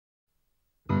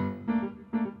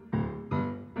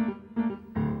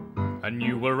A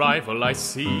new arrival I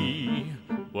see.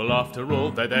 Well, after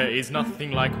all, there is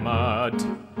nothing like mud.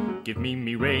 Give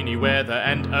me rainy weather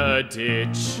and a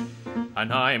ditch,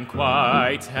 and I am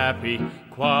quite happy,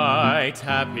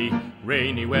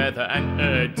 rainy weather and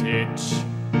a ditch.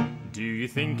 Do you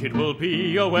think it will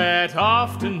be a wet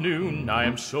afternoon? I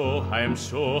am sure,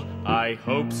 I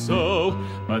hope so.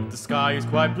 But the sky is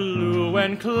quite blue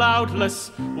and cloudless,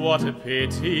 what a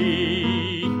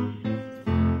pity.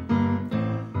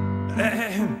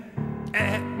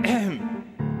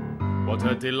 What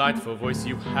a delightful voice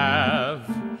you have.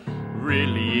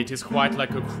 Really, it is quite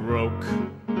like a croak.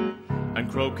 And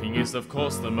croaking is, of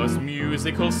course, the most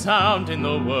musical sound in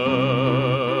the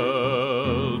world.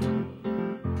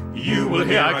 You will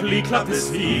hear our glee club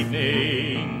this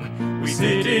evening. We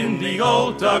sit in the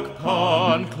old duck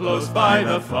pond close by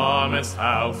the farmer's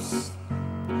house.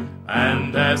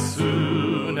 And as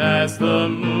soon as the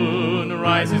moon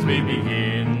rises, we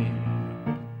begin.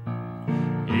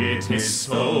 It is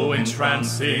so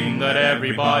entrancing that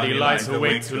everybody lies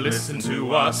awake to listen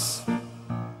to us.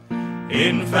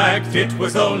 In fact, it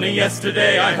was only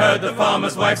yesterday I heard the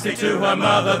farmer's wife say to her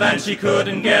mother that she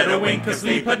couldn't get a wink of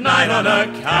sleep at night on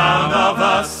account of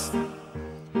us.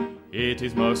 It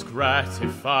is most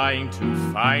gratifying to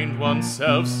find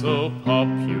oneself so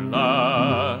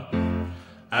popular.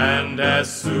 And as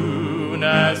soon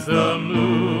as the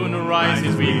moon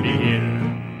rises, we begin.